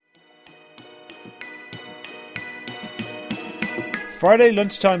Friday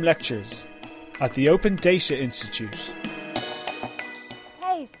Lunchtime Lectures at the Open Data Institute.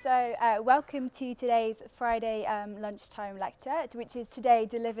 Okay, so welcome to today's Friday Lunchtime Lecture, which is today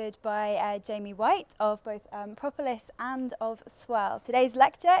delivered by Jamie Whyte of both Propolis and of Swirrl. Today's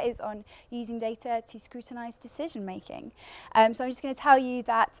lecture is on using data to scrutinise decision making. So I'm just going to tell you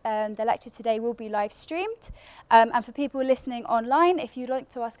that the lecture today will be live streamed. And for people listening online, if you'd like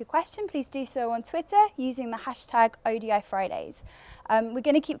to ask a question, please do so on Twitter using the hashtag ODI Fridays. We're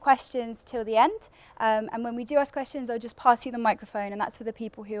going to keep questions till the end, and when we do ask questions, I'll just pass you the microphone, and that's for the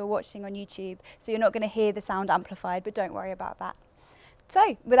people who are watching on YouTube, so you're not going to hear the sound amplified, but don't worry about that.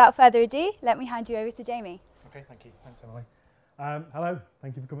 So, without further ado, let me hand you over to Jamie. Okay, thank you. Thanks, Emily. Hello,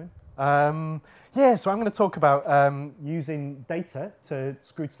 thank you for coming. So I'm going to talk about using data to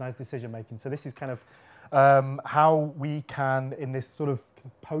scrutinise decision making. So this is kind of how we can, in this sort of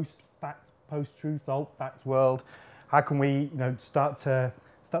post-fact, post-truth, alt-fact world, how can we, start to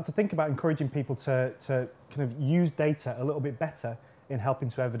think about encouraging people to kind of use data a little bit better in helping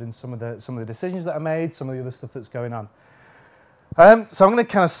to evidence some of the decisions that are made, some of the other stuff that's going on. So I'm going to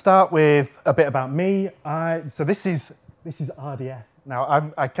kind of start with a bit about me. So this is RDF. Now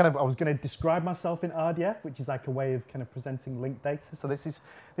I was going to describe myself in RDF, which is like a way of kind of presenting linked data. So this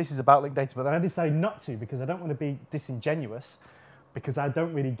is about linked data, but then I decided not to because I don't want to be disingenuous, because I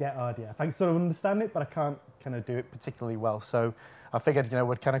don't really get RDF. I sort of understand it, but I can't kind of do it particularly well. So I figured,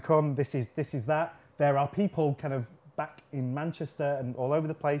 would kind of come, this is that. There are people kind of back in Manchester and all over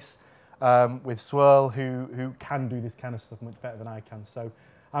the place with Swirrl who can do this kind of stuff much better than I can. So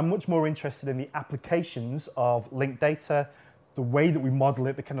I'm much more interested in the applications of linked data, the way that we model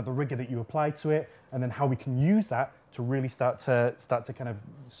it, the kind of the rigor that you apply to it, and then how we can use that to really start to kind of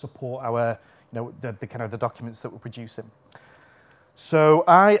support our, the kind of the documents that we're producing. So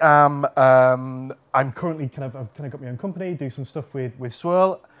I'm currently I've got my own company, do some stuff with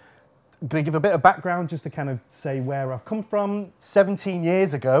Swirrl. I'm going to give a bit of background just to kind of say where I've come from. 17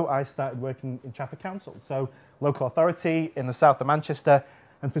 years ago, I started working in Trafford Council, so local authority in the south of Manchester.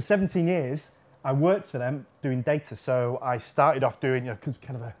 And for 17 years, I worked for them doing data. So I started off doing,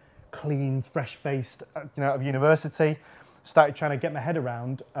 kind of a clean, fresh-faced, out of university. Started trying to get my head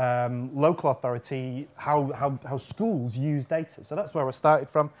around local authority, how schools use data. So that's where I started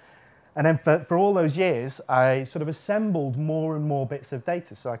from. And then for all those years, I sort of assembled more and more bits of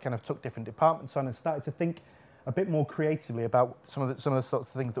data. So I kind of took different departments on and started to think a bit more creatively about some of the sorts of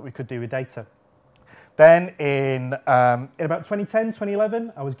things that we could do with data. Then in about 2010,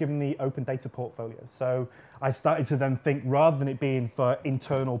 2011, I was given the open data portfolio. So I started to then think, rather than it being for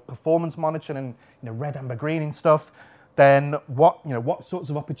internal performance monitoring and red, amber, green and stuff, then what sorts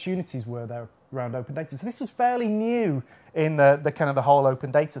of opportunities were there around open data? So this was fairly new in the kind of the whole open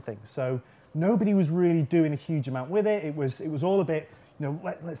data thing. So nobody was really doing a huge amount with it. It was all a bit,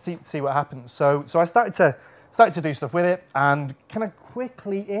 let's see what happens. So I started to do stuff with it, and kind of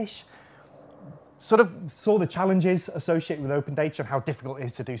quickly-ish sort of saw the challenges associated with open data and how difficult it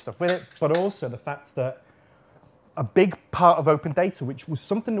is to do stuff with it, but also the fact that a big part of open data, which was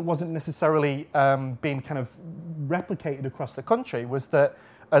something that wasn't necessarily being kind of replicated across the country, was that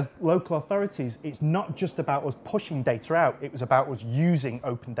as local authorities, it's not just about us pushing data out, it was about us using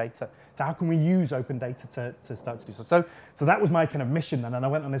open data. So how can we use open data to start to do so? So that was my kind of mission then, and I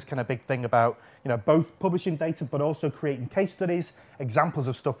went on this kind of big thing about both publishing data but also creating case studies, examples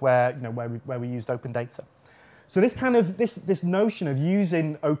of stuff where we used open data. So this notion of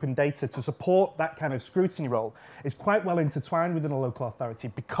using open data to support that kind of scrutiny role is quite well intertwined within a local authority,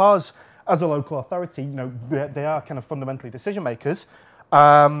 because as a local authority, they are kind of fundamentally decision makers,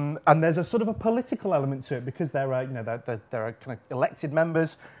 and there's a sort of a political element to it, because there are kind of elected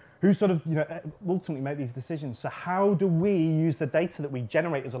members who sort of ultimately make these decisions. So how do we use the data that we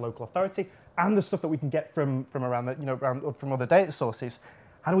generate as a local authority and the stuff that we can get from around from other data sources?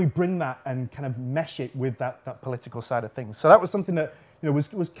 How do we bring that and kind of mesh it with that political side of things? So that was something that was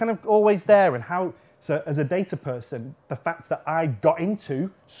kind of always there. And so as a data person, the fact that I got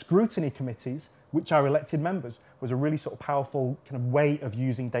into scrutiny committees, which are elected members, was a really sort of powerful kind of way of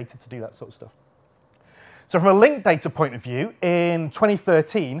using data to do that sort of stuff. So from a linked data point of view, in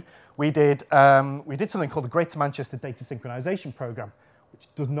 2013, we did something called the Greater Manchester Data Synchronisation Programme, which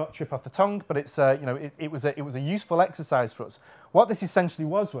does not trip off the tongue, but it's it was a useful exercise for us. What this essentially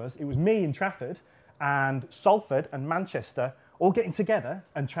was it was me in Trafford and Salford and Manchester all getting together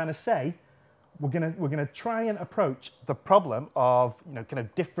and trying to say, we're gonna try and approach the problem of kind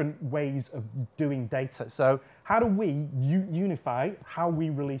of different ways of doing data. So how do we unify how we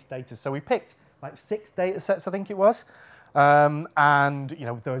release data? So we picked like 6 data sets, I think it was. And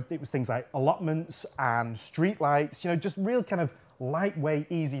it was things like allotments and streetlights, just real kind of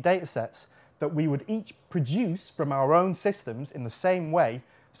lightweight, easy data sets that we would each produce from our own systems in the same way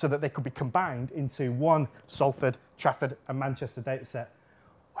so that they could be combined into one Salford, Trafford, and Manchester data set.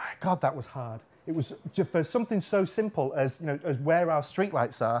 Oh, God, that was hard. It was just for something so simple as, as where our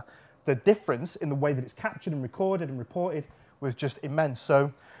streetlights are, the difference in the way that it's captured and recorded and reported was just immense.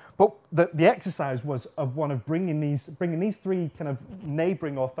 So, but the exercise was of one of bringing these three kind of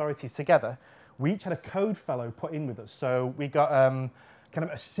neighbouring authorities together. We each had a code fellow put in with us. So we got kind of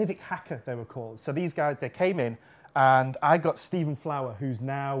a civic hacker, they were called. So these guys, they came in, and I got Stephen Flower, who's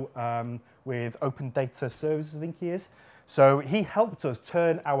now with Open Data Services, I think he is. So he helped us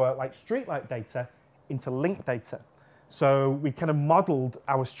turn our streetlight data into link data. So we kind of modelled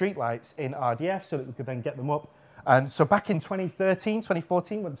our streetlights in RDF so that we could then get them up. And so back in 2013,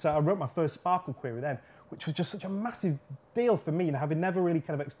 2014, so I wrote my first Sparkle query then, which was just such a massive deal for me, having never really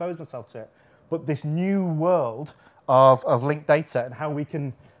kind of exposed myself to it. But this new world of linked data and how we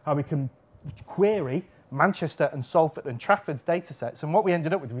can query Manchester and Salford and Trafford's data sets. And what we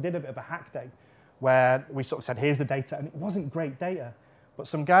ended up with, we did a bit of a hack day where we sort of said, here's the data, and it wasn't great data. But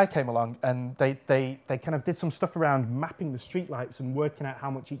some guy came along and they kind of did some stuff around mapping the streetlights and working out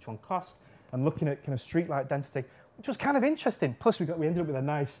how much each one cost and looking at kind of streetlight density, which was kind of interesting. Plus we ended up with a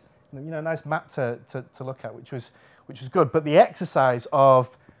nice, nice map to look at, which was good. But the exercise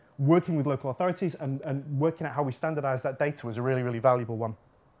of working with local authorities and working out how we standardize that data was a really, really valuable one.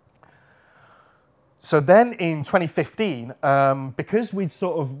 So then in 2015, because we'd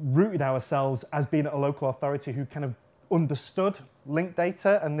sort of rooted ourselves as being at a local authority who kind of understood linked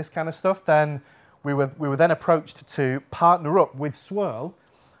data and this kind of stuff, then we were then approached to partner up with Swirrl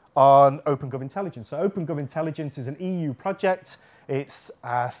on OpenGov Intelligence. So OpenGov Intelligence is an EU project. It's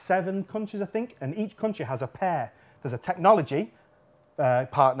 7 countries, I think, and each country has a pair. There's a technology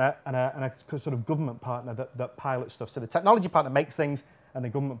partner and a sort of government partner that pilots stuff. So the technology partner makes things and the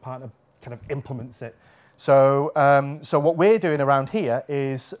government partner kind of implements it. So what we're doing around here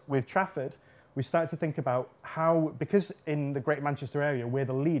is with Trafford, we started to think about how, because in the Greater Manchester area, we're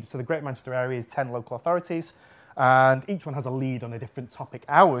the lead. So the Greater Manchester area is 10 local authorities, and each one has a lead on a different topic.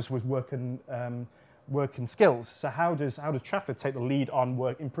 Ours was work and skills. So how does Trafford take the lead on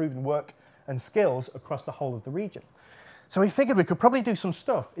improving work and skills across the whole of the region? So we figured we could probably do some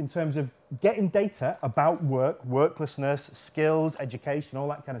stuff in terms of getting data about work, worklessness, skills, education, all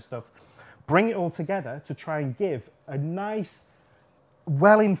that kind of stuff, bring it all together to try and give a nice,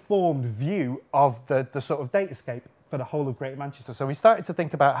 well-informed view of the sort of datascape for the whole of Greater Manchester. So we started to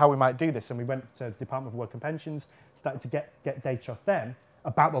think about how we might do this, and we went to the Department of Work and Pensions, started to get data off them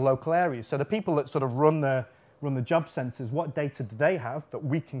about the local areas. So the people that sort of run the job centres, what data do they have that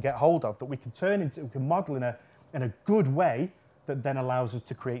we can get hold of, that we can turn into, we can model in a good way that then allows us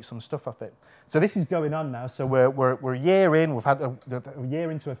to create some stuff off it. So this is going on now. So we're a year in. We've had a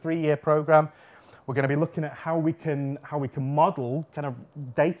year into a 3-year program. We're going to be looking at how we can model kind of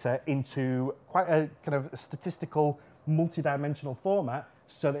data into quite a kind of statistical, multi-dimensional format,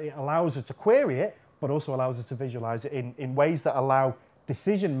 so that it allows us to query it, but also allows us to visualize it in ways that allow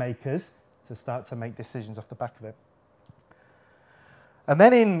decision makers to start to make decisions off the back of it. And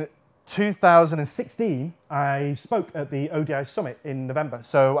then in 2016, I spoke at the ODI Summit in November.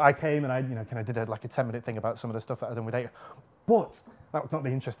 So I came and I kind of did a 10-minute thing about some of the stuff that I'd done with data. But that was not the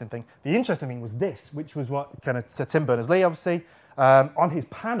interesting thing. The interesting thing was this, which was what kind of Sir Tim Berners-Lee, obviously, on his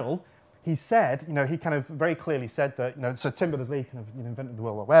panel, he said, he kind of very clearly said that, Sir Tim Berners-Lee kind of invented the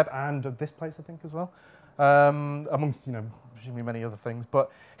World Wide Web and this place, I think, as well, amongst, presumably many other things. But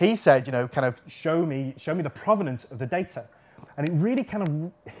he said, kind of show me the provenance of the data. And it really kind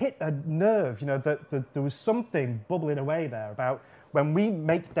of hit a nerve, that there was something bubbling away there about when we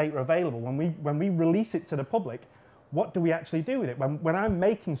make data available, when we release it to the public, what do we actually do with it? When I'm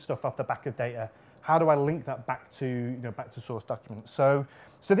making stuff off the back of data, how do I link that back to source documents? So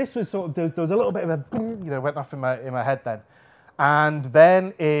this was sort of, there was a little bit of a boom, went off in my head then. And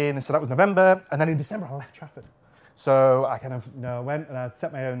then so that was November, and then in December I left Trafford. So I kind of went and I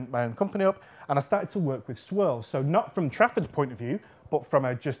set my own company up, and I started to work with Swirrl. So not from Trafford's point of view, but from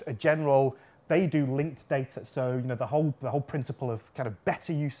just a general, they do linked data. So the whole principle of kind of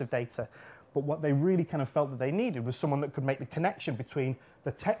better use of data. But what they really kind of felt that they needed was someone that could make the connection between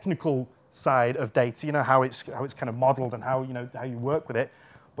the technical side of data, how it's kind of modelled and how you work with it,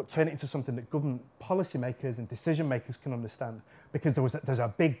 but turn it into something that government policymakers and decision makers can understand. Because there's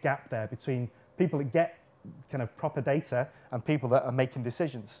a big gap there between people that get kind of proper data and people that are making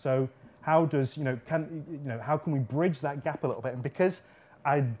decisions. So how does how can we bridge that gap a little bit? And because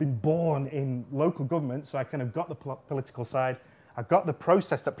I'd been born in local government, so I kind of got the political side, I got the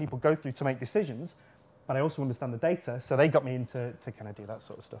process that people go through to make decisions. but I also understand the data. So they got me into kind of do that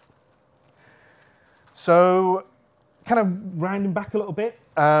sort of stuff. So kind of rounding back a little bit,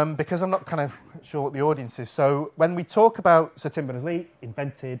 because I'm not kind of sure what the audience is. So when we talk about Sir Tim Berners-Lee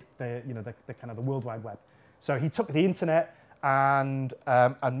invented the kind of the World Wide Web. So he took the internet and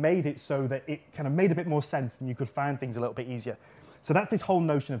made it so that it kind of made a bit more sense and you could find things a little bit easier. So that's this whole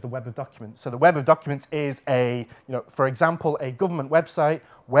notion of the web of documents. So the web of documents is for example, a government website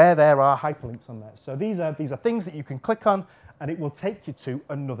where there are hyperlinks on there. So these are things that you can click on and it will take you to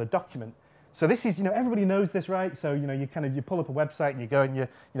another document. So this is, everybody knows this, right? So, you pull up a website and you go and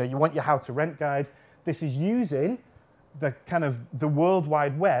you want your how to rent guide. This is using the World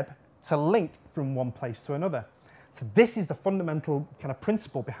Wide Web to link from one place to another. So this is the fundamental kind of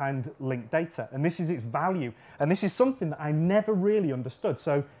principle behind linked data, and this is its value. And this is something that I never really understood.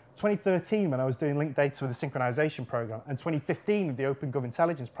 So 2013, when I was doing linked data with the synchronization program, and 2015 with the Open Gov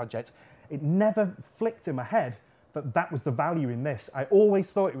Intelligence project, it never flicked in my head that was the value in this. I always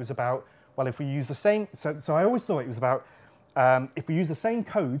thought it was about, well, if we use the same, so I always thought it was about, if we use the same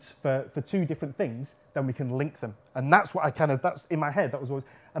codes for two different things, then we can link them. And that's what that's in my head, that was always,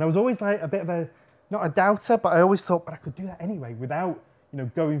 and I was always like a bit of not a doubter, but I always thought, but I could do that anyway without,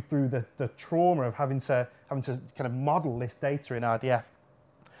 going through the trauma of having to kind of model this data in RDF.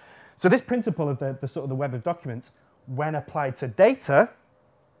 So this principle of the sort of the web of documents, when applied to data,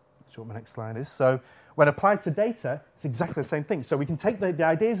 that's what my next slide is. So when applied to data, it's exactly the same thing. So we can take the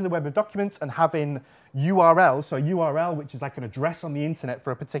ideas of the web of documents and having URL, so URL, which is like an address on the internet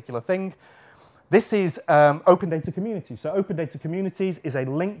for a particular thing. This is Open Data Communities. So Open Data Communities is a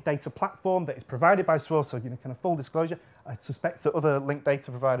linked data platform that is provided by Swirrl, so kind of full disclosure. I suspect that other linked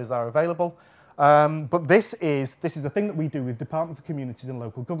data providers are available. But this is a thing that we do with Department for Communities and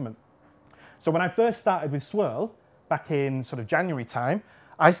Local Government. So when I first started with Swirrl, back in sort of January time,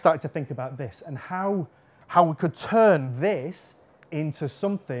 I started to think about this and how we could turn this into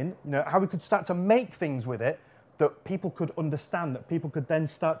something, how we could start to make things with it that people could understand, that people could then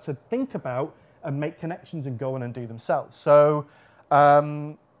start to think about and make connections and go on and do themselves. So,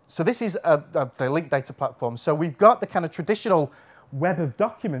 so this is the linked data platform. So we've got the kind of traditional web of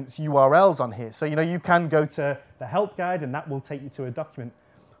documents URLs on here. So, you can go to the help guide and that will take you to a document.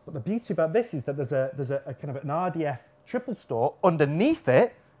 But the beauty about this is that there's a kind of an RDF triple store underneath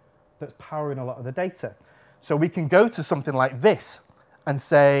it that's powering a lot of the data. So we can go to something like this and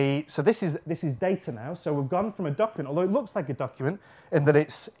say, so this is data now. So we've gone from a document, although it looks like a document in that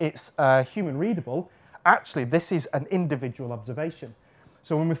it's human readable, actually this is an individual observation.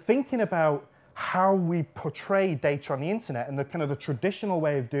 So when we're thinking about how we portray data on the internet and the kind of the traditional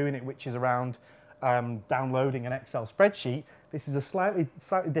way of doing it, which is around downloading an Excel spreadsheet, this is a slightly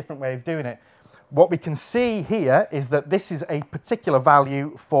different way of doing it. What we can see here is that this is a particular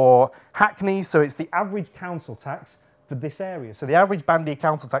value for Hackney, so it's the average council tax for this area. So the average Bandy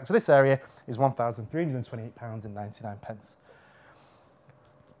council tax for this area is £1,328.99.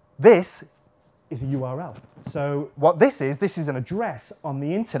 This is a URL. So what this is an address on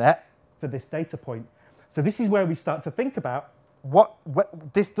the internet for this data point. So this is where we start to think about what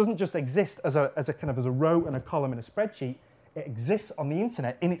this doesn't just exist as a row and a column in a spreadsheet. It exists on the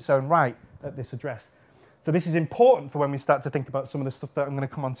internet in its own right at this address. So this is important for when we start to think about some of the stuff that I'm going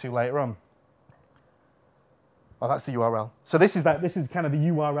to come on to later on. Oh, that's the URL. So this is kind of the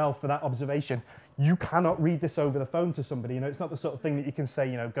URL for that observation. You cannot read this over the phone to somebody. It's not the sort of thing that you can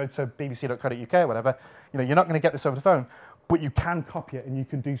say, go to bbc.co.uk or whatever. You're not going to get this over the phone, but you can copy it and you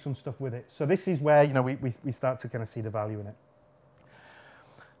can do some stuff with it. So this is where, we start to kind of see the value in it.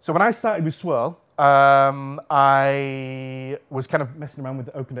 So when I started with Swirrl, I was kind of messing around with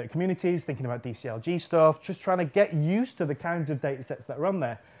the open data communities, thinking about DCLG stuff, just trying to get used to the kinds of data sets that are on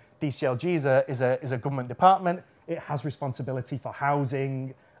there. DCLG is a government department. It has responsibility for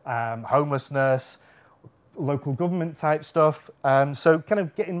housing, homelessness, local government type stuff. So kind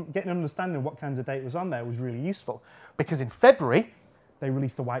of getting an understanding of what kinds of data was on there was really useful, because in February, they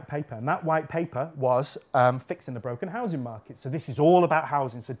released a white paper, and that white paper was fixing the broken housing market. So this is all about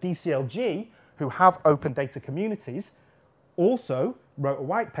housing. So DCLG, who have open data communities, also wrote a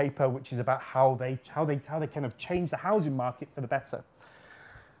white paper which is about how they kind of change the housing market for the better.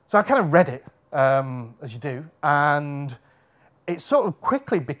 So I kind of read it, as you do, and it sort of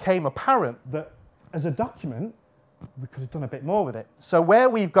quickly became apparent that as a document, we could have done a bit more with it. So where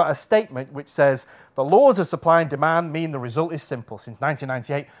we've got a statement which says, the laws of supply and demand mean the result is simple. Since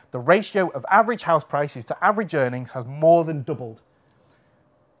 1998, the ratio of average house prices to average earnings has more than doubled.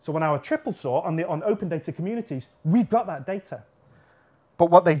 So on our triple store, on open data communities, we've got that data. But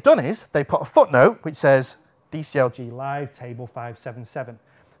what they've done is they put a footnote which says DCLG Live Table 577.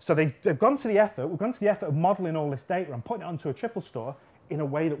 So they've gone to the effort, we've gone to the effort of modeling all this data and putting it onto a triple store in a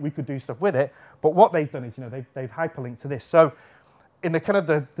way that we could do stuff with it. But what they've done is, they've hyperlinked to this. So in the kind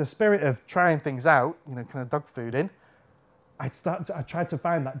of the spirit of trying things out, kind of dog fooding, I tried to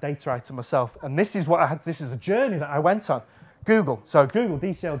find that data item myself. And this is this is the journey that I went on. Google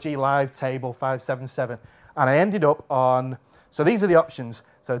DCLG live table 577. And I ended up on, so these are the options.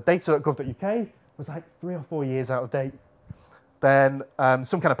 So data.gov.uk was like 3 or 4 years out of date. Then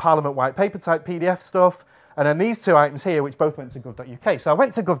some kind of Parliament white paper type PDF stuff. And then these 2 items here, which both went to gov.uk. So I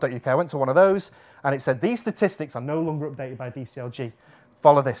went to gov.uk, I went to one of those, and it said, these statistics are no longer updated by DCLG.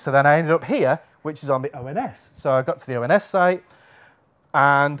 Follow this. So then I ended up here, which is on the ONS. So I got to the ONS site,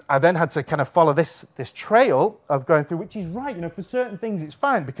 and I then had to kind of follow this trail of going through, which is right. For certain things, it's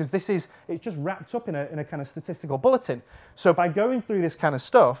fine, because it's just wrapped up in a kind of statistical bulletin. So by going through this kind of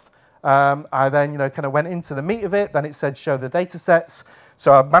stuff, I then, kind of went into the meat of it. Then it said, show the data sets.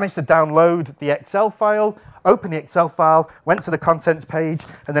 So I managed to download the Excel file, open the Excel file, went to the contents page,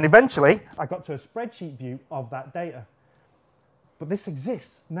 and then eventually I got to a spreadsheet view of that data. But this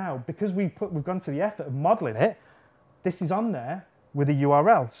exists now because we've gone to the effort of modeling it. This is on there with a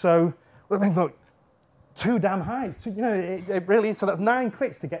URL. So look, too damn high. It really is. So that's 9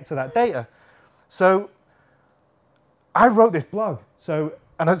 clicks to get to that data. So I wrote this blog.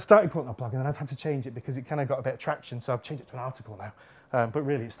 And I started calling it a blog, and then I've had to change it because it kind of got a bit of traction. So I've changed it to an article now. But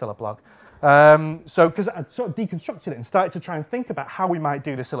really, it's still a blog. Because I sort of deconstructed it and started to try and think about how we might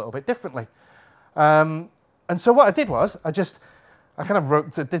do this a little bit differently. And so what I did was, I kind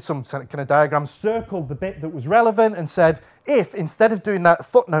of did some kind of diagrams, circled the bit that was relevant, and said, if instead of doing that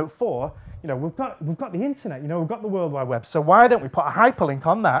footnote 4, we've got the internet, we've got the World Wide Web. So why don't we put a hyperlink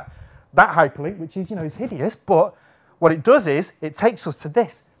on that hyperlink, which is, is hideous, but what it does is it takes us to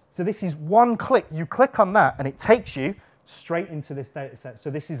this. So this is one click. You click on that, and it takes you straight into this data set.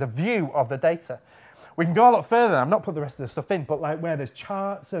 So this is a view of the data. We can go a lot further. I've not put the rest of the stuff in, but like where there's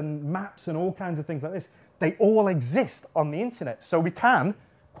charts and maps and all kinds of things like this, they all exist on the internet. So we can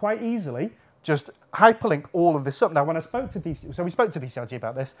quite easily just hyperlink all of this up. Now, when I spoke to we spoke to DCLG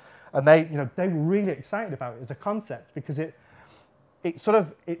about this, and they were really excited about it as a concept because it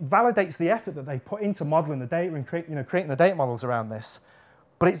validates the effort that they put into modeling the data and creating the data models around this.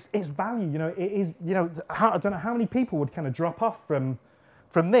 But it's value, it is, I don't know how many people would kind of drop off from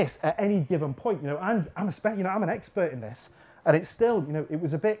this at any given point. I'm an expert in this, and it's still, it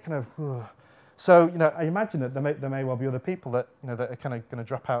was a bit kind of. So, I imagine that there may well be other people that that are kind of going to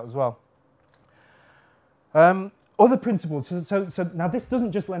drop out as well. Other principles. So now this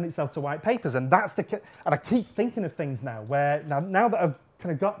doesn't just lend itself to white papers, and and I keep thinking of things now where now that I've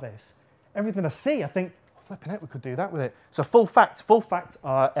kind of got this, everything I see, I think, flipping it, we could do that with it. So Full Fact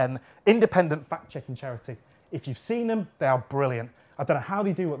are an independent fact-checking charity. If you've seen them, they are brilliant. I don't know how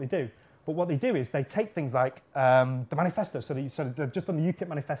they do what they do, but what they do is they take things like the manifesto. So they've just done the UKIP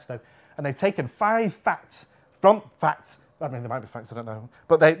manifesto, and they've taken 5 facts from facts. I mean, there might be facts, I don't know,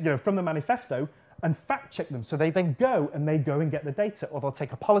 but they, from the manifesto, and fact check them. So they then go and get the data, or they'll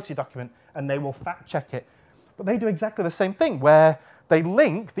take a policy document and they will fact check it. But they do exactly the same thing, where they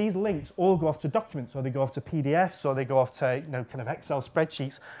link, these links all go off to documents, or they go off to PDFs, or they go off to kind of Excel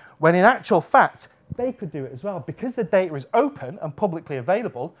spreadsheets, when in actual fact, they could do it as well. Because the data is open and publicly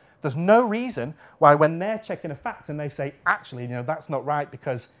available, there's no reason why when they're checking a fact and they say, actually, that's not right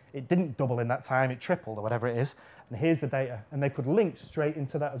because it didn't double in that time, it tripled or whatever it is, and here's the data, and they could link straight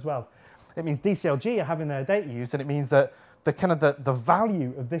into that as well. It means DCLG are having their data used, and it means that the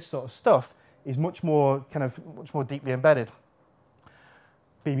value of this sort of stuff is much more deeply embedded.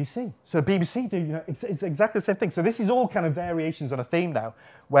 BBC. So BBC do, it's exactly the same thing. So this is all kind of variations on a theme now,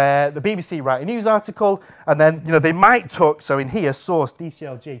 where the BBC write a news article, and then they might talk. So in here, source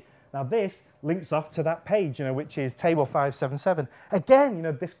DCLG. Now this links off to that page, which is table 577. Again,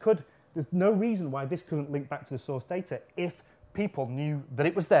 there's no reason why this couldn't link back to the source data if people knew that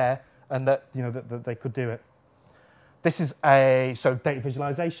it was there and that that they could do it. This is data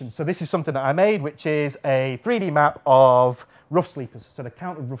visualization. So this is something that I made, which is a 3D map of rough sleepers. So the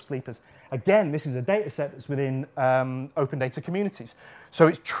count of rough sleepers. Again, this is a data set that's within open data communities. So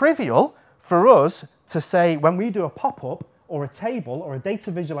it's trivial for us to say when we do a pop-up or a table or a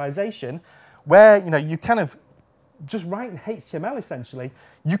data visualization where you kind of just write in HTML essentially,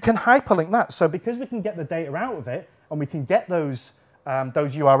 you can hyperlink that. So because we can get the data out of it and we can get those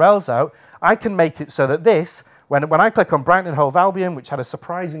URLs out, I can make it so that this, when I click on Brighton and Hove Albion, which had a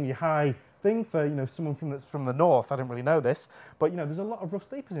surprisingly high thing for someone from the north, I didn't really know this, but there's a lot of rough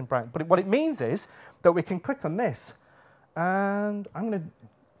sleepers in Brighton. But what it means is that we can click on this, and I'm gonna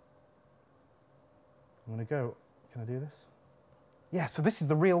go. Can I do this? Yeah, so this is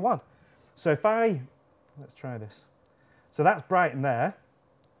the real one. So if let's try this. So that's Brighton there.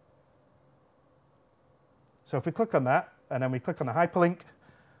 So if we click on that, and then we click on the hyperlink,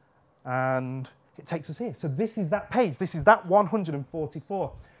 and it takes us here. So this is that page. This is that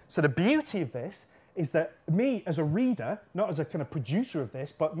 144. So the beauty of this is that me as a reader, not as a kind of producer of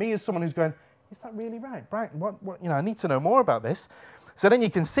this, but me as someone who's going, is that really right? Brighton, what, I need to know more about this. So then you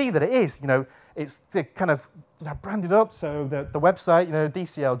can see that it is, it's kind of branded up. So the website,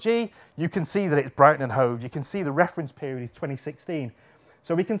 DCLG, you can see that it's Brighton and Hove. You can see the reference period is 2016.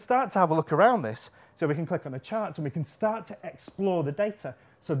 So we can start to have a look around this. So we can click on the charts and we can start to explore the data.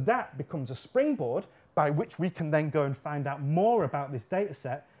 So that becomes a springboard by which we can then go and find out more about this data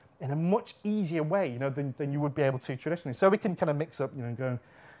set in a much easier way, than you would be able to traditionally. So we can kind of mix up,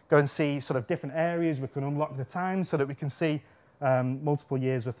 go and see sort of different areas. We can unlock the time so that we can see multiple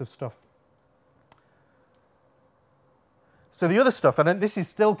years worth of stuff. So the other stuff, and then this is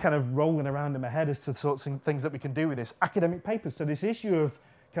still kind of rolling around in my head as to sorts of things that we can do with this. Academic papers. So this issue of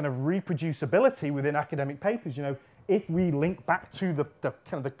kind of reproducibility within academic papers, if we link back to the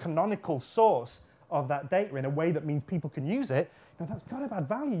kind of the canonical source of that data in a way that means people can use it, that's got to add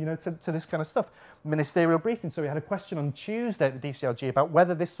value, to this kind of stuff. Ministerial briefing. So we had a question on Tuesday at the DCLG about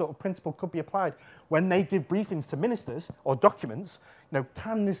whether this sort of principle could be applied when they give briefings to ministers or documents.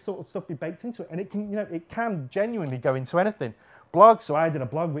 Can this sort of stuff be baked into it? And it can, it can genuinely go into anything. Blogs. So I did a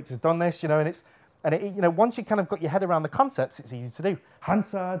blog which has done this, and once you kind of got your head around the concepts, it's easy to do.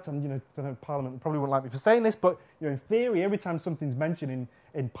 Hansards, and I know Parliament probably wouldn't like me for saying this, but in theory, every time something's mentioned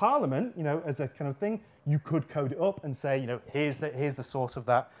in Parliament, as a kind of thing, you could code it up and say, here's the source of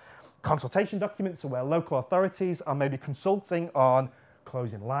that. Consultation documents are where local authorities are maybe consulting on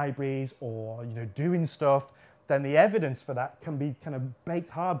closing libraries or doing stuff. Then the evidence for that can be kind of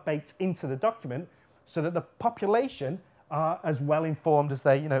hard-baked into the document, so that the population are as well informed as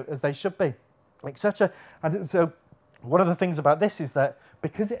they should be. Etc. And so one of the things about this is that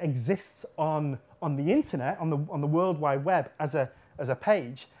because it exists on the internet, on the World Wide Web as a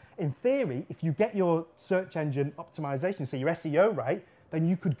page, in theory, if you get your search engine optimization, so your SEO right, then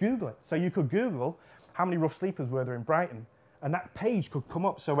you could Google it. So you could Google how many rough sleepers were there in Brighton, and that page could come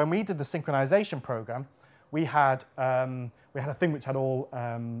up. So when we did the synchronization program, we had a thing which had all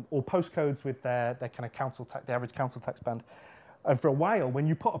postcodes with their kind of council tax, the average council tax band. And for a while, when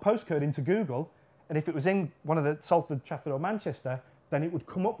you put a postcode into Google, and if it was in one of the Salford, Trafford, or Manchester, then it would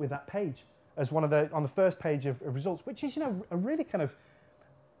come up with that page as on the first page of results, which is a really kind of,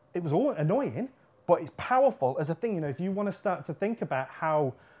 it was all annoying, but it's powerful as a thing. If you want to start to think about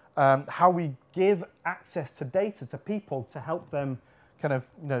how we give access to data to people to help them kind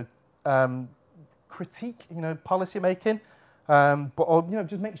of critique policy making, but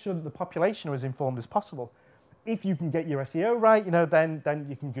just make sure that the population are as informed as possible. If you can get your SEO right, then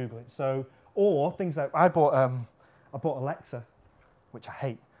you can Google it. So, or things like I bought Alexa, which I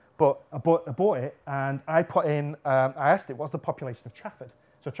hate, but I bought it and I put in. I asked it, what's the population of Trafford?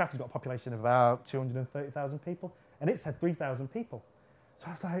 So Trafford's got a population of about 230,000 people, and it said 3,000 people. So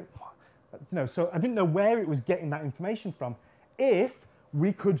I was like, what? So I didn't know where it was getting that information from. If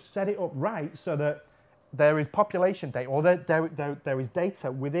we could set it up right so that there is population data, or there is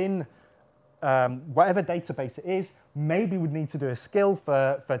data within whatever database it is, maybe we'd need to do a skill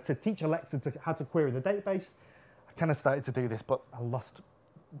to teach Alexa how to query the database. I kind of started to do this, but I lost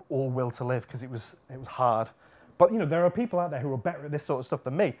all will to live because it was hard. But there are people out there who are better at this sort of stuff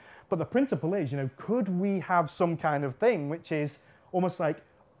than me. But the principle is, could we have some kind of thing which is almost like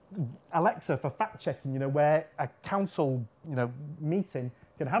Alexa for fact checking, where a council, meeting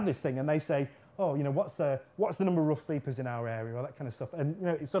can have this thing and they say, oh, what's the number of rough sleepers in our area, or that kind of stuff. And,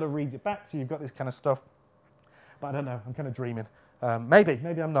 it sort of reads it back, so you've got this kind of stuff. But I don't know, I'm kind of dreaming. Maybe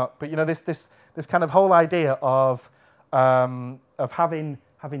I'm not. But, this kind of whole idea of having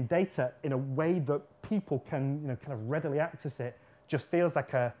data in a way that people can, kind of readily access it just feels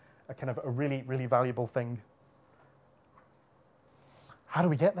like a kind of a really, really valuable thing. How do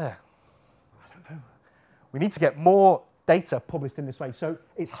we get there? I don't know. We need to get more data published in this way. So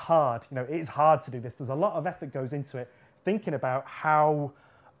it's hard, it is hard to do this. There's a lot of effort goes into it, thinking about how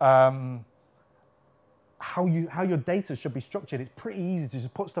your data should be structured. It's pretty easy to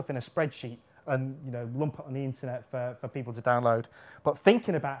just put stuff in a spreadsheet and lump it on the internet for people to download. But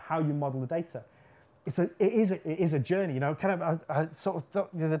thinking about how you model the data, it is a journey. Kind of I sort of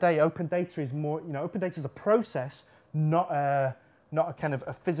thought the other day, open data is more. Open data is a process, not a kind of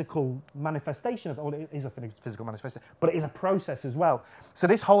a physical manifestation of, it is a physical manifestation, but it is a process as well. So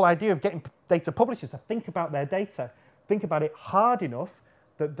this whole idea of getting data publishers to think about their data, think about it hard enough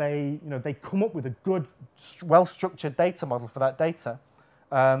that they come up with a good, well-structured data model for that data,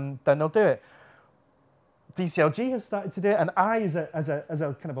 then they'll do it. DCLG has started to do it, and I, as a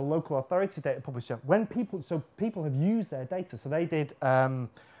kind of a local authority data publisher, people have used their data. So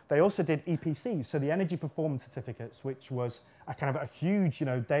they also did EPCs, so the energy performance certificates, which was a kind of a huge,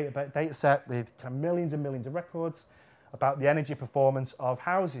 data set with kind of millions and millions of records about the energy performance of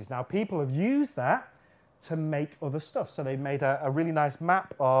houses. Now, people have used that to make other stuff. So they've made a really nice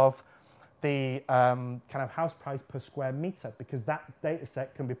map of the kind of house price per square meter, because that data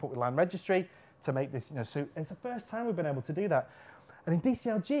set can be put with land registry to make this, so it's the first time we've been able to do that. And in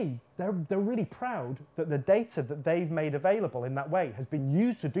DCLG, they're really proud that the data that they've made available in that way has been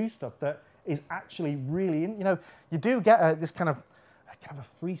used to do stuff that is actually really, you do get this kind of a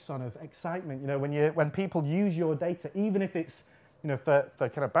frisson of excitement, when people use your data, even if it's, for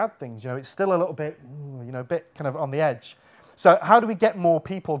kind of bad things, it's still a little bit, a bit kind of on the edge. So how do we get more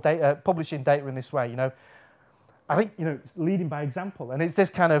people publishing data in this way, I think, it's leading by example, and it's this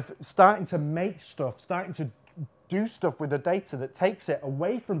kind of starting to make stuff, starting to do stuff with the data that takes it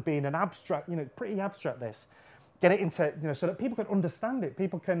away from being an abstract, pretty abstract get it into, so that people can understand it,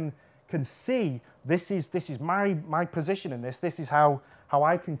 people can see this is my position in this is how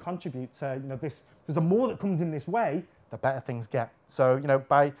I can contribute to, this. There's the more that comes in this way, the better things get. So,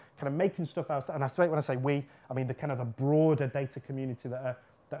 by kind of making stuff outside, and when I say we, I mean the kind of the broader data community that are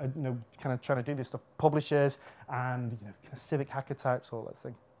kind of trying to do this stuff, publishers and kind of civic hacker types, all that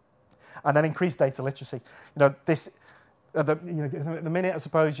thing. And then increased data literacy. At the minute, I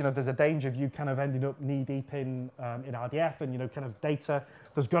suppose, there's a danger of you kind of ending up knee deep in RDF and, kind of data.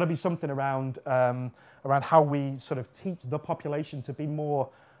 There's got to be something around how we sort of teach the population to be more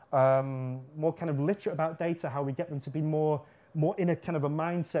kind of literate about data, how we get them to be more in a kind of a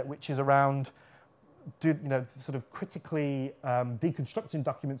mindset which is around sort of critically deconstructing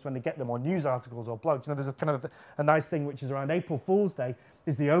documents when they get them, or news articles or blogs. There's a kind of a nice thing which is around April Fool's Day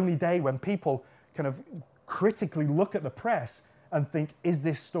is the only day when people kind of critically look at the press and think, is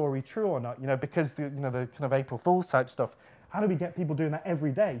this story true or not? Because the kind of April Fool's type stuff. How do we get people doing that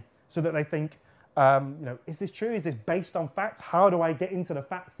every day so that they think, is this true? Is this based on fact? How do I get into the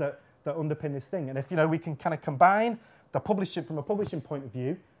facts that underpin this thing? And if we can kind of combine the publishing from a publishing point of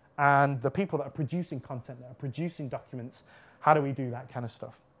view and the people that are producing content, that are producing documents, how do we do that kind of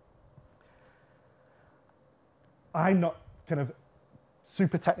stuff? I'm not kind of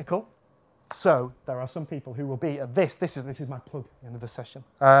super technical, so there are some people who will be at this. This is my plug at the end of the session.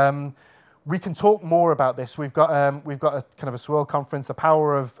 We can talk more about this. We've got a kind of a Swirrl conference,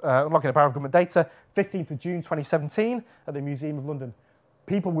 Unlocking the Power of Government Data, 15th of June 2017 at the Museum of London.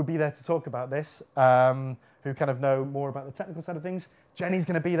 People will be there to talk about this, who kind of know more about the technical side of things. Jenny's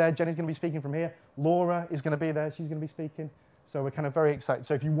going to be there. Jenny's going to be speaking from here. Laura is going to be there. She's going to be speaking. So we're kind of very excited.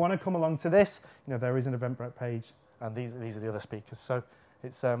 So if you want to come along to this, there is an Eventbrite page, and these are the other speakers. So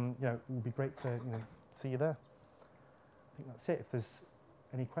it's it would be great to see you there. I think that's it. If there's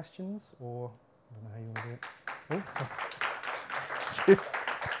any questions, or I don't know how you want to do it.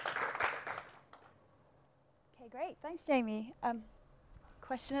 Okay, great. Thanks, Jamie.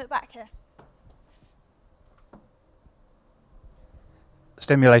 Question at the back here.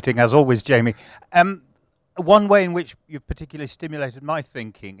 Stimulating, as always, Jamie. One way in which you've particularly stimulated my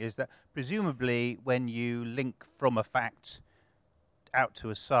thinking is that presumably when you link from a fact out to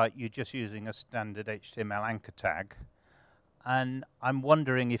a site, you're just using a standard HTML anchor tag. And I'm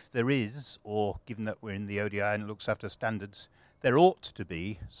wondering if there is, or given that we're in the ODI and it looks after standards, there ought to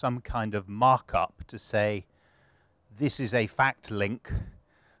be some kind of markup to say this is a fact link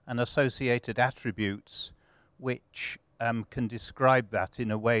and associated attributes which can describe that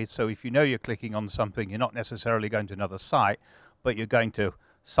in a way so if you're clicking on something, you're not necessarily going to another site, but you're going to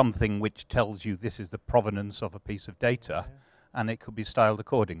something which tells you this is the provenance of a piece of data, and it could be styled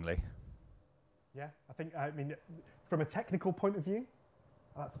accordingly. Yeah, I mean, from a technical point of view,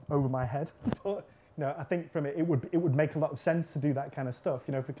 that's over my head. But I think from it would make a lot of sense to do that kind of stuff.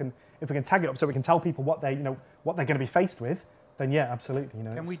 If we can tag it up so we can tell people what they're going to be faced with, then yeah, absolutely.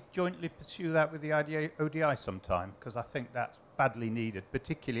 Can we jointly pursue that with the ODI sometime? Because I think that's badly needed,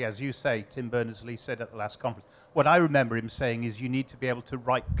 particularly as you say, Tim Berners-Lee said at the last conference. What I remember him saying is you need to be able to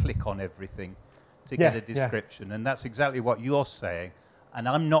right-click on everything to get a description, and that's exactly what you're saying. And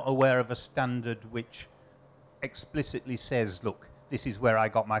I'm not aware of a standard which explicitly says, look, this is where I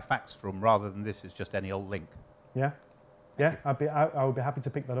got my facts from, rather than this is just any old link. Yeah, I would be happy to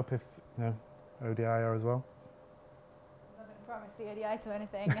pick that up if ODI are as well. I'm not going to promise the ODI to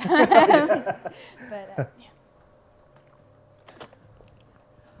anything, but yeah.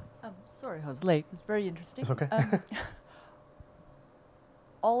 Sorry, I was late. It's very interesting. It's okay.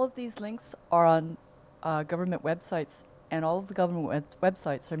 all of these links are on government websites, and all of the government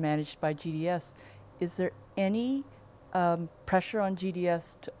websites are managed by GDS. Is there any pressure on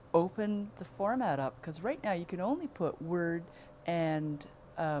GDS to open the format up? Because right now you can only put Word and,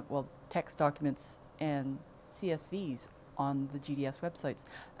 text documents and CSVs on the GDS websites.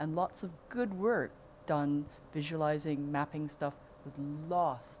 And lots of good work done visualizing, mapping stuff was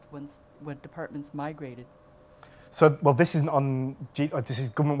lost when departments migrated. So, well, this isn't on, this is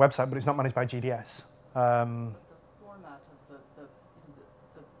government website, but it's not managed by GDS. The format of the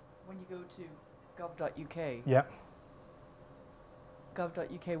when you go to gov.uk, yeah.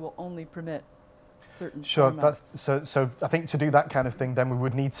 gov.uk will only permit certain Sure, formats. so I think to do that kind of thing, then we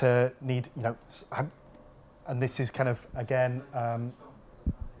would need, and this is kind of, again,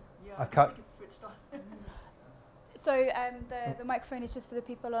 I can't. So the microphone is just for the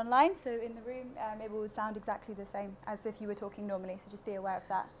people online, so in the room it will sound exactly the same as if you were talking normally, so just be aware of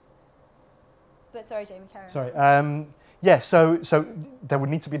that. But sorry, Jamie, carry on. Sorry. So there would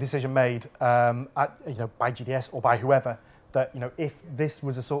need to be a decision made by GDS or by whoever that if this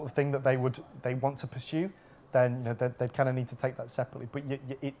was a sort of thing that they want to pursue, then they'd kind of need to take that separately. But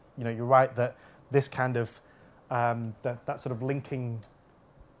you're right that this kind of that sort of linking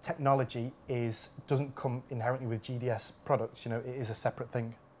technology doesn't come inherently with GDS products. It is a separate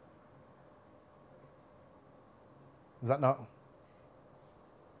thing. Is that not?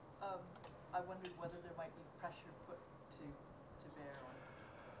 I wondered whether there might be pressure put to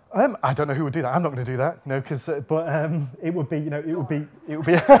bear on. I don't know who would do that. I'm not going to do that, because it would be, it would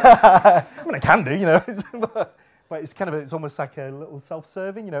be. I mean, I can do, but it's kind of, it's almost like a little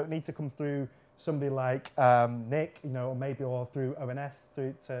self-serving. It needs to come through somebody like Nick, or through ONS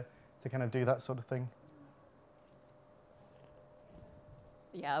to kind of do that sort of thing.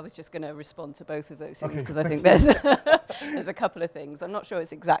 Yeah, I was just going to respond to both of those things Okay, because I think there's a couple of things. I'm not sure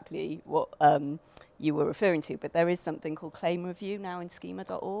it's exactly what you were referring to, but there is something called Claim Review now in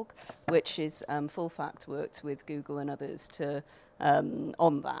schema.org, which is Full Fact worked with Google and others to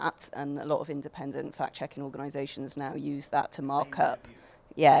on that, and a lot of independent fact-checking organisations now use that to mark up.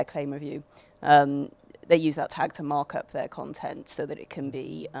 Yeah, Claim Review. They use that tag to mark up their content so that it can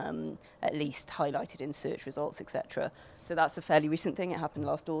be at least highlighted in search results, etc. So that's a fairly recent thing. It happened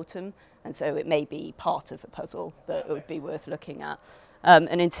last autumn, and so it may be part of the puzzle that it would be worth looking at.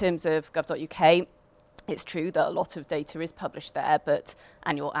 And in terms of gov.uk, it's true that a lot of data is published there,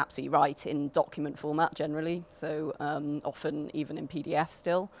 and you're absolutely right, in document format generally, so often even in PDF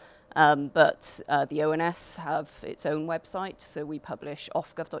still. But the ONS have its own website, so we publish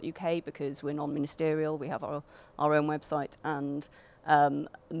off gov.uk because we're non-ministerial, we have our own website, and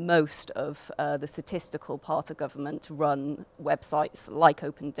most of the statistical part of government run websites like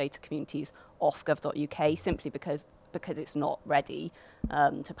Open Data Communities off gov.uk simply because it's not ready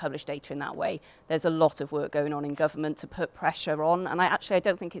to publish data in that way. There's a lot of work going on in government to put pressure on, and I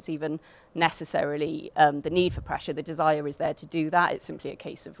don't think it's even necessarily the need for pressure. The desire is there to do that. It's simply a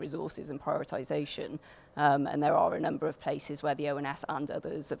case of resources and prioritisation, and there are a number of places where the ONS and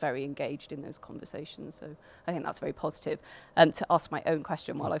others are very engaged in those conversations, so I think that's very positive. To ask my own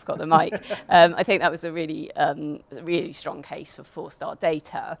question while I've got the mic, I think that was a really strong case for 4-star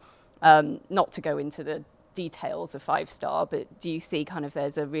data. Not to go into the details of 5-star, but do you see kind of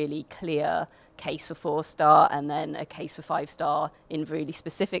there's a really clear case for 4-star and then a case for 5-star in really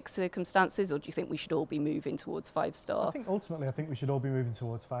specific circumstances, or do you think we should all be moving towards 5-star? I think ultimately we should all be moving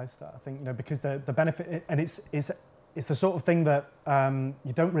towards 5-star. I think because the benefit, and it's the sort of thing that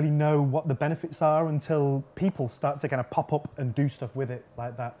you don't really know what the benefits are until people start to kind of pop up and do stuff with it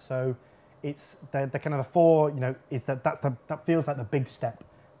like that. So it's the kind of the 4, is that feels like the big step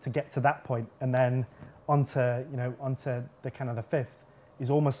to get to that point, and then onto the kind of the 5th is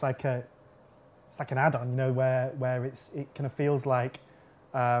almost like an add-on, where it kind of feels like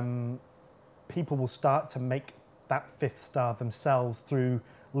people will start to make that 5th star themselves through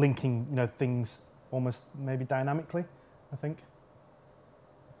linking things almost maybe dynamically, I think.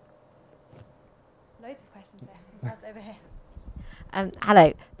 Loads of questions there. Pass over here.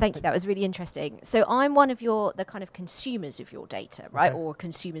 Hello, thank you. That was really interesting. So I'm one of the kind of consumers of your data, right, or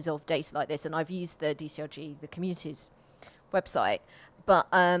consumers of data like this, and I've used the DCLG, the communities website. But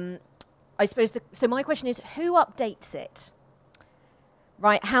I suppose so my question is, who updates it?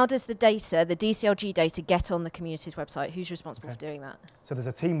 Right? How does the data, the DCLG data, get on the communities website? Who's responsible for doing that? So there's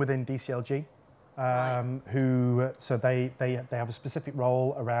a team within DCLG who they have a specific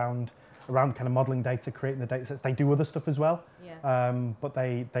role around kind of modelling data, creating the data sets. They do other stuff as well, but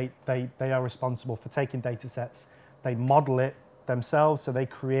they are responsible for taking data sets. They model it themselves, so they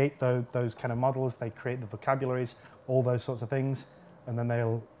create those kind of models, they create the vocabularies, all those sorts of things. and then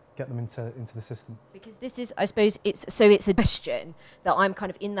they'll get them into the system. Because this is, I suppose, it's a question that I'm kind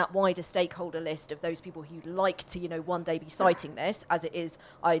of in that wider stakeholder list of those people who'd like to, one day be citing this, as it is,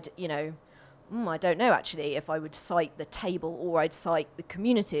 I don't know actually if I would cite the table or I'd cite the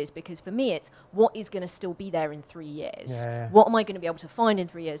communities, because for me it's what is going to still be there in 3 years. Yeah. What am I going to be able to find in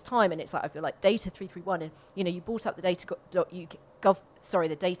 3 years' time? And it's like, I feel like data 331, and you brought up the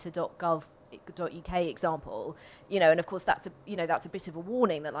the data.gov.uk example, and of course that's a bit of a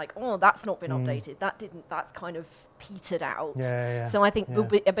warning that like, oh, that's not been updated, that's kind of petered out. Yeah. So I think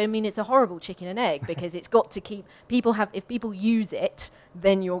but I mean, it's a horrible chicken and egg, because it's got to keep if people use it,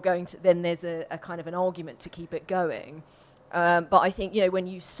 then then there's a kind of an argument to keep it going. But I think when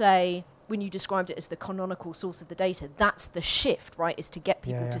you described it as the canonical source of the data, that's the shift, right? Is to get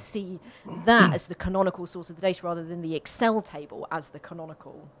people to see that as the canonical source of the data rather than the Excel table as the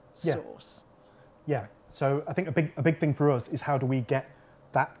canonical source. Yeah. So I think a big thing for us is, how do we get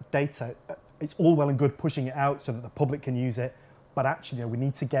that data? It's all well and good pushing it out so that the public can use it, but actually we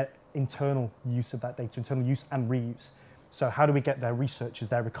need to get internal use of that data, internal use and reuse. So how do we get their researchers,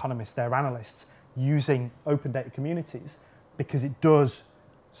 their economists, their analysts using open data communities? Because it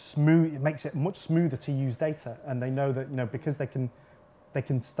makes it much smoother to use data, and they know that because they can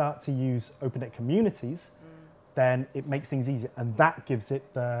start to use open data communities, then it makes things easier, and that gives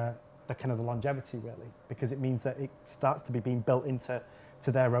it the kind of the longevity, really, because it means that it starts to be being built into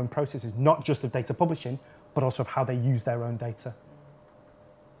their own processes, not just of data publishing, but also of how they use their own data.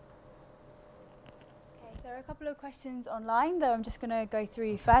 Okay, so there are a couple of questions online that I'm just going to go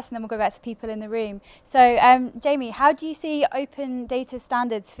through first, and then we'll go back to people in the room. So, Jamie, how do you see open data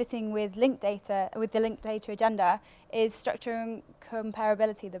standards fitting with linked data, with the linked data agenda? Is structure and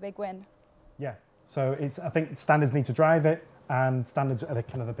comparability the big win? Yeah. So I think standards need to drive it, and standards are the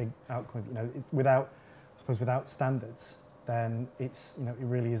big outcome. Without standards, then it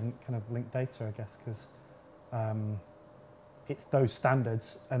really isn't kind of linked data, I guess, because it's those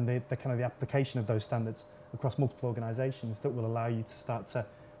standards and the kind of the application of those standards across multiple organisations that will allow you to start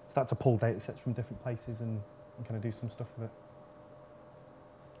to pull data sets from different places and kind of do some stuff with it.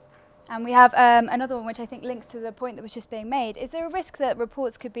 And we have another one which I think links to the point that was just being made. Is there a risk that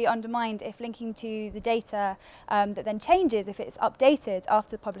reports could be undermined if linking to the data that then changes if it's updated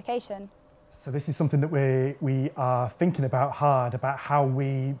after publication? So this is something that we are thinking about hard, about how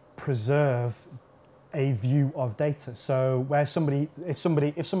we preserve a view of data. So where if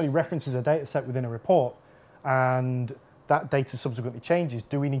somebody references a data set within a report and that data subsequently changes,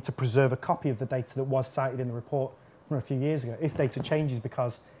 do we need to preserve a copy of the data that was cited in the report from a few years ago? If data changes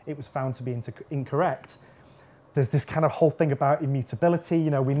because it was found to be incorrect, there's this kind of whole thing about immutability.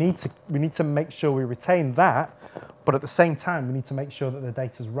 We need to make sure we retain that, but at the same time we need to make sure that the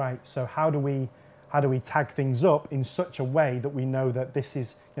data's right. So how do we tag things up in such a way that we know that this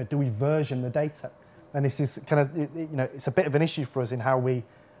is, do we version the data? And this is kind of, it's a bit of an issue for us in how we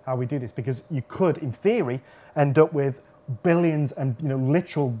do this, because you could, in theory, end up with billions and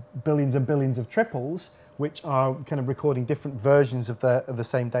literal billions and billions of triples, which are kind of recording different versions of the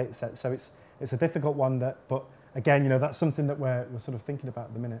same data set. So it's a difficult one, but again, that's something that we're sort of thinking about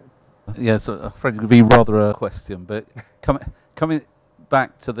at the minute. Yeah, so I'm afraid it would be rather a question, but coming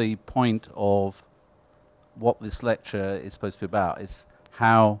back to the point of what this lecture is supposed to be about, is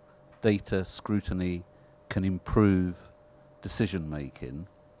how data scrutiny can improve decision making.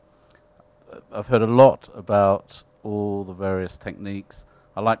 I've heard a lot about all the various techniques.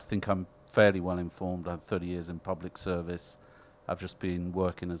 I like to think I'm fairly well informed. I have 30 years in public service. I've just been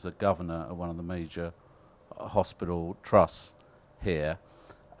working as a governor at one of the major hospital trusts here.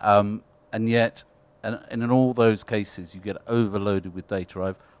 And yet, and in all those cases, you get overloaded with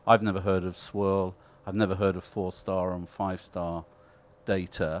data. I've never heard of Swirrl. I've never heard of 4-star and 5-star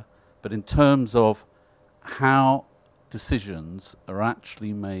data. But in terms of how decisions are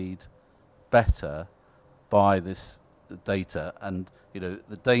actually made better by this data, and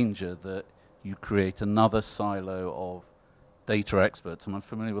the danger that you create another silo of data experts, and I'm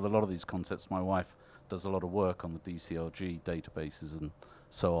familiar with a lot of these concepts. My wife does a lot of work on the DCLG databases and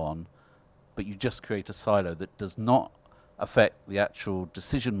so on, but you just create a silo that does not affect the actual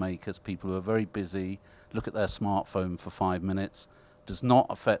decision makers, people who are very busy, look at their smartphone for 5 minutes, does not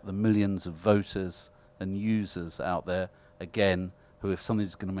affect the millions of voters and users out there, again, who, if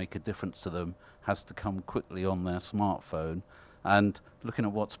something's going to make a difference to them, has to come quickly on their smartphone. And looking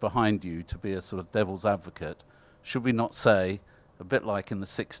at what's behind you, to be a sort of devil's advocate, should we not say, a bit like in the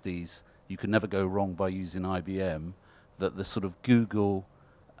 60s, you could never go wrong by using IBM, that the sort of Google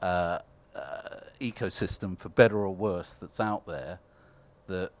ecosystem, for better or worse, that's out there,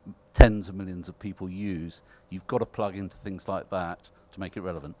 that tens of millions of people use, you've got to plug into things like that to make it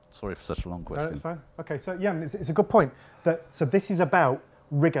relevant. Sorry for such a long question. No, that's fine. Okay, so yeah, it's a good point. So this is about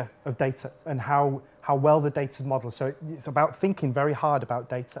rigor of data and how well the data is modeled. So it's about thinking very hard about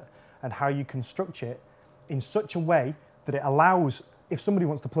data and how you can structure it in such a way that it allows, if somebody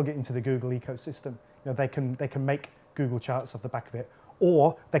wants to plug it into the Google ecosystem, they can make Google charts off the back of it,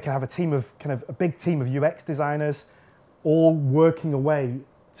 or they can have a big team of UX designers all working away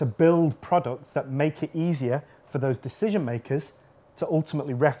to build products that make it easier for those decision makers to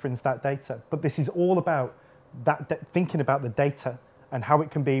ultimately reference that data. But this is all about thinking about the data and how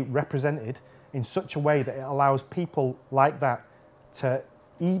it can be represented in such a way that it allows people like that to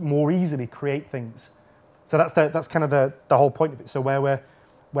more easily create things. So that's kind of the whole point of it. So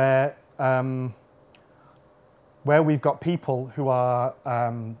where we've got people who are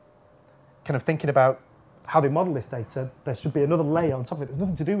kind of thinking about how they model this data, there should be another layer on top of it. There's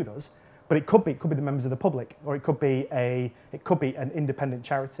nothing to do with us, but it could be the members of the public, or it could be an independent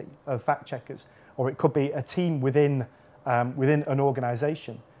charity of fact checkers, or it could be a team within an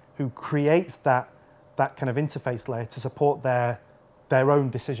organisation who creates that kind of interface layer to support their own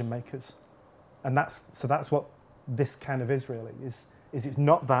decision makers. And that's what this kind of is really. Is it's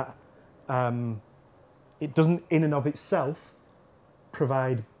not that it doesn't in and of itself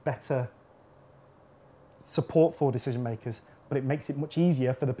provide better support for decision makers, but it makes it much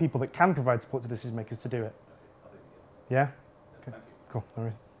easier for the people that can provide support to decision makers to do it. Yeah? Okay. Cool. No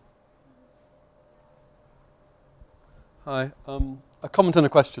worries. Hi. A comment and a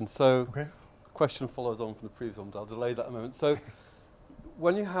question. So, Okay. question follows on from the previous one, but I'll delay that a moment. So,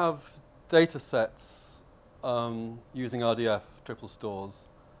 when you have data sets using RDF, triple stores,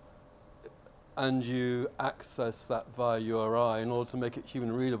 and you access that via URI, in order to make it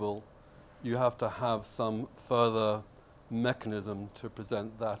human readable, you have to have some further mechanism to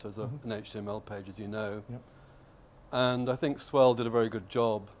present that as an HTML page, as you know. Yep. And I think Swirrl did a very good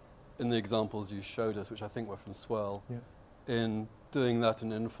job in the examples you showed us, which I think were from Swirrl, in doing that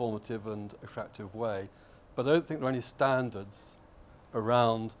in an informative and attractive way. But I don't think there are any standards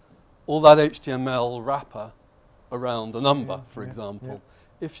around all that HTML wrapper around a number, for example.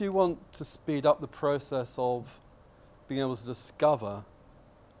 If you want to speed up the process of being able to discover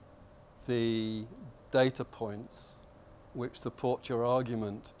the data points which support your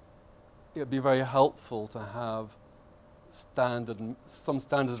argument, it would be very helpful to have some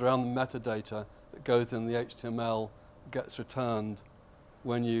standards around the metadata that goes in the HTML, gets returned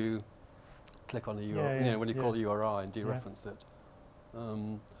when you click on a URI, when you call a URI and dereference it.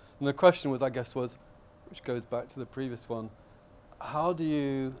 And the question was, which goes back to the previous one, how do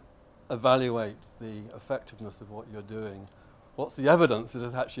you evaluate the effectiveness of what you're doing? What's the evidence that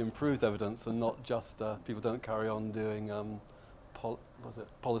it actually improves evidence and not just people don't carry on doing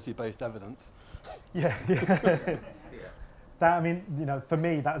policy-based evidence? Yeah. That, for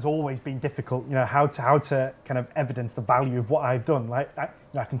me, that has always been difficult. How to kind of evidence the value of what I've done. Like,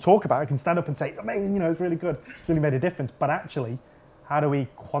 I can talk about it, I can stand up and say it's amazing. It's really good, it's really made a difference. But actually, how do we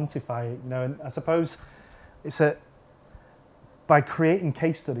quantify it? And I suppose it's by creating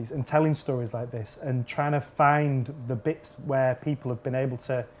case studies and telling stories like this and trying to find the bits where people have been able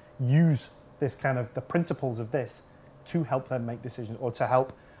to use this kind of the principles of this to help them make decisions, or to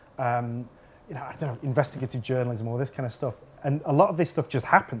help investigative journalism, all this kind of stuff. And a lot of this stuff just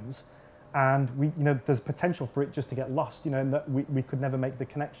happens, and there's potential for it just to get lost, and that we could never make the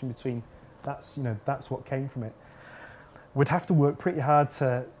connection between that's what came from it. We'd have to work pretty hard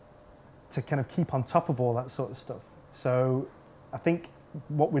to kind of keep on top of all that sort of stuff. So I think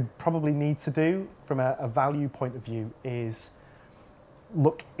what we'd probably need to do from a value point of view is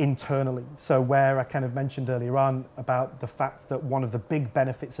look internally. So where I kind of mentioned earlier on about the fact that one of the big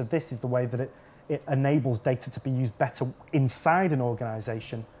benefits of this is the way that it enables data to be used better inside an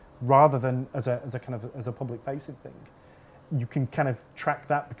organisation rather than as a public facing thing. You can kind of track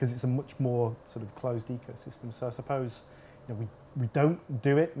that because it's a much more sort of closed ecosystem. So I suppose we don't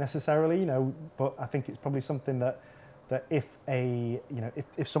do it necessarily, but I think it's probably something that if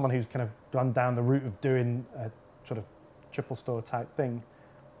if someone who's kind of gone down the route of doing a sort of triple store type thing,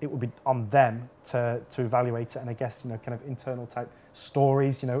 it would be on them to evaluate it. And I guess kind of internal type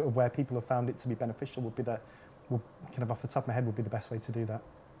stories of where people have found it to be beneficial would kind of off the top of my head would be the best way to do that.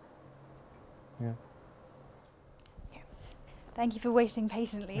 Yeah. Thank you for waiting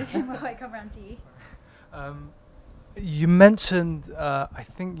patiently while I come around to you. You mentioned, I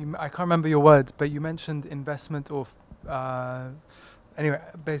can't remember your words, but you mentioned investment or, anyway,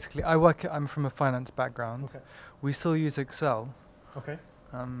 basically, I'm from a finance background. Okay. We still use Excel. Okay.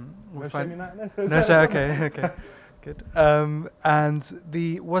 No, shame in that. okay. Good. And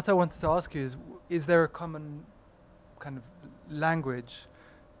what I wanted to ask you is there a common kind of language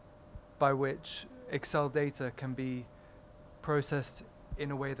by which Excel data can be processed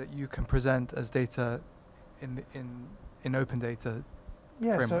in a way that you can present as data in open data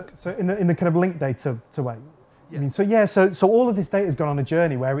framework? So in the kind of linked data to way. Yes. I mean, so all of this data has gone on a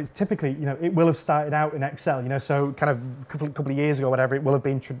journey where it's typically, it will have started out in Excel, so kind of a couple of years ago, whatever, it will have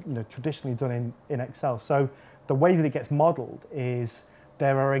been traditionally done in Excel. So the way that it gets modeled is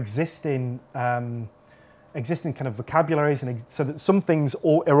there are existing kind of vocabularies, and so that some things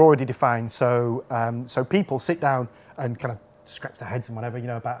are already defined. So people sit down and kind of scratch their heads and whatever,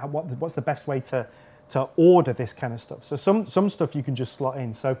 about what's the best way to order this kind of stuff. So some stuff you can just slot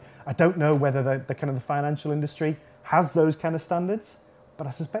in. So I don't know whether the kind of the financial industry has those kind of standards, but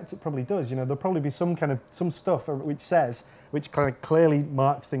I suspect it probably does. There'll probably be some stuff which kind of clearly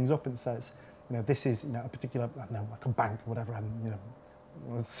marks things up and says, this is a particular, I don't know, like a bank or whatever. And I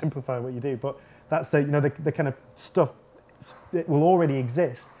want to simplify what you do, but that's the kind of stuff that will already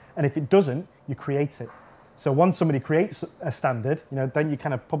exist. And if it doesn't, you create it. So once somebody creates a standard, then you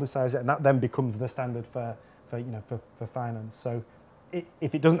kind of publicize it, and that then becomes the standard for finance. So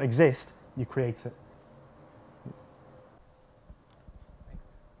if it doesn't exist, you create it.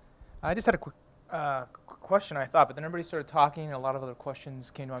 I just had a quick question, I thought, but then everybody started talking, and a lot of other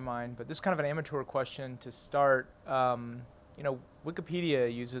questions came to my mind. But this is kind of an amateur question to start.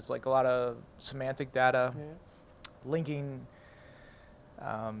 Wikipedia uses like a lot of semantic data, linking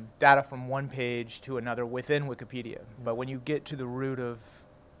data from one page to another within Wikipedia. But when you get to the root of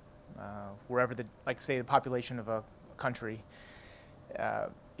wherever the population of a country,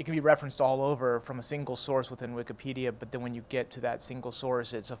 it can be referenced all over from a single source within Wikipedia, but then when you get to that single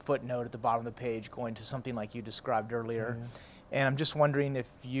source, it's a footnote at the bottom of the page going to something like you described earlier. And I'm just wondering if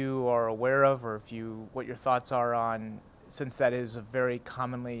you are aware of, or what your thoughts are on, since that is a very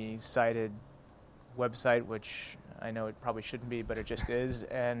commonly cited website, which I know it probably shouldn't be, but it just is,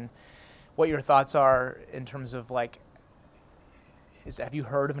 and what your thoughts are in terms of have you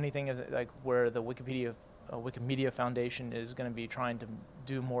heard of anything where the Wikimedia Foundation is going to be trying to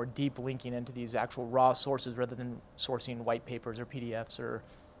do more deep linking into these actual raw sources rather than sourcing white papers or PDFs or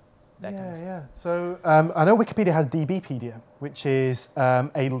that kind of stuff? Yeah. So I know Wikipedia has DBpedia, which is a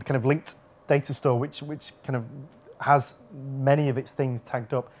kind of linked data store, which kind of has many of its things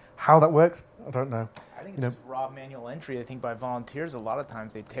tagged up. How that works, I don't know. I think it's just raw manual entry. I think by volunteers, a lot of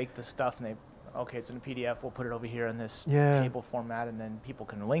times they take the stuff and it's in a PDF, we'll put it over here in this table format, and then people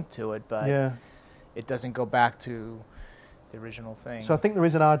can link to it, but it doesn't go back to the original thing. So I think there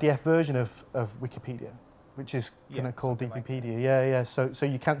is an RDF version of Wikipedia, which is called DBpedia. So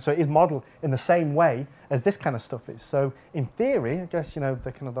you can. So it is modeled in the same way as this kind of stuff is. So in theory, I guess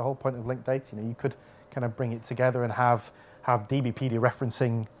the whole point of linked data, you could kind of bring it together and have DBpedia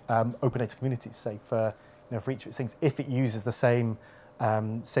referencing open data communities, say for each of its things, if it uses the same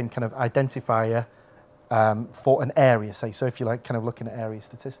kind of identifier for an area, say. So if you're kind of looking at area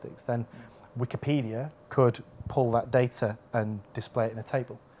statistics, then Wikipedia could pull that data and display it in a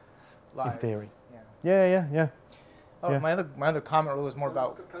table. Live. In theory. Yeah. Oh, my other comment was more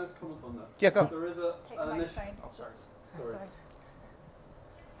about. Can I just comment on that? Yeah, go. There is Take the microphone. Sorry.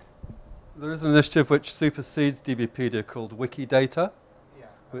 There is an initiative which supersedes DBpedia called Wikidata,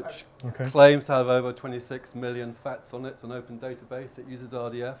 which claims to have over 26 million facts on it. It's an open database. It uses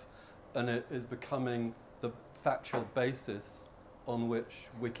RDF, and it is becoming the factual basis on which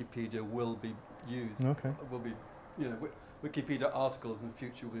Wikipedia will be used. Will be, Wikipedia articles in the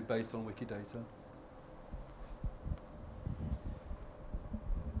future will be based on Wikidata.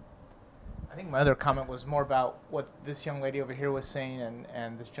 I think my other comment was more about what this young lady over here was saying,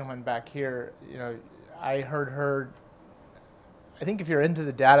 and this gentleman back here. I heard her. I think if you're into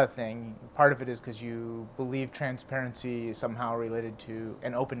the data thing, part of it is because you believe transparency is somehow related to,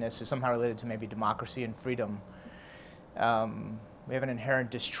 and openness is somehow related to maybe democracy and freedom. We have an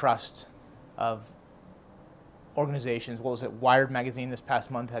inherent distrust of organizations. What was it? Wired magazine this past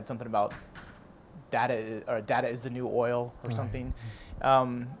month had something about data is the new oil or something.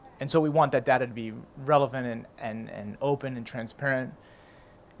 And so we want that data to be relevant and open and transparent.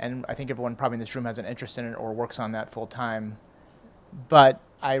 And I think everyone probably in this room has an interest in it or works on that full time. But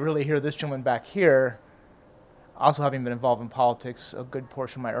I really hear this gentleman back here, also having been involved in politics a good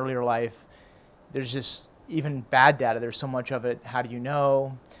portion of my earlier life, there's just even bad data, there's so much of it, how do you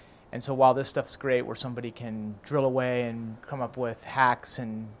know? And so while this stuff's great where somebody can drill away and come up with hacks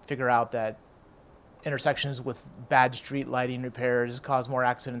and figure out that intersections with bad street lighting repairs cause more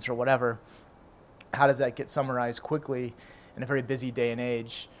accidents or whatever, how does that get summarized quickly in a very busy day and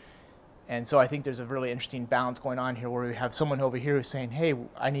age? And so I think there's a really interesting balance going on here where we have someone over here who's saying, hey,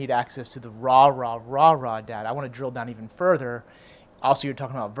 I need access to the raw data. I want to drill down even further. Also, you're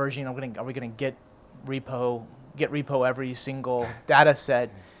talking about versioning. Are we going to get repo every single data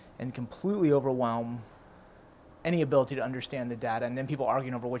set and completely overwhelm any ability to understand the data? And then people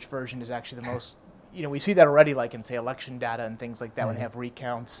arguing over which version is actually the most, we see that already like in, say, election data and things like that when they have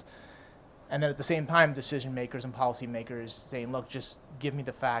recounts. And then at the same time, decision makers and policy makers saying, look, just give me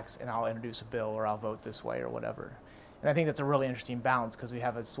the facts and I'll introduce a bill or I'll vote this way or whatever. And I think that's a really interesting balance because we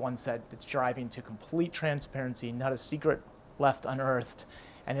have this one set that's driving to complete transparency, not a secret left unearthed,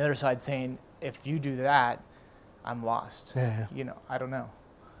 and the other side saying, if you do that, I'm lost. Yeah. I don't know.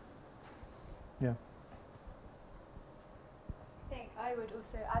 Yeah. I would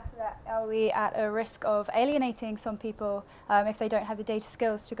also add to that, are we at a risk of alienating some people if they don't have the data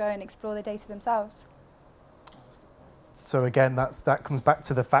skills to go and explore the data themselves? So again, that comes back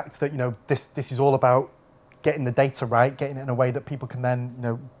to the fact that this is all about getting the data right, getting it in a way that people can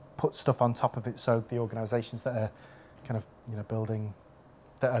then put stuff on top of it. So the organisations that are kind of building,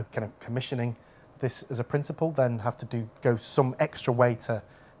 that are kind of commissioning this as a principle, then have to go some extra way to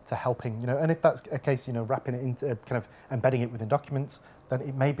helping, and if that's a case, wrapping it into kind of embedding it within documents, then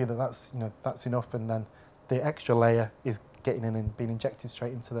it may be that's enough, and then the extra layer is getting in and being injected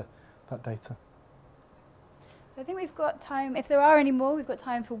straight into that data. I think we've got time, if there are any more, we've got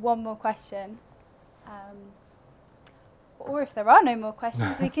time for one more question. Or if there are no more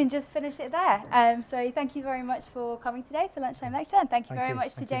questions, we can just finish it there. So thank you very much for coming today to Lunchtime Lecture, and thank you very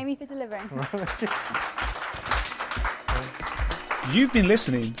much to Jamie for delivering. You've been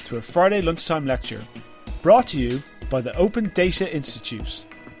listening to a Friday Lunchtime Lecture, brought to you by the Open Data Institute.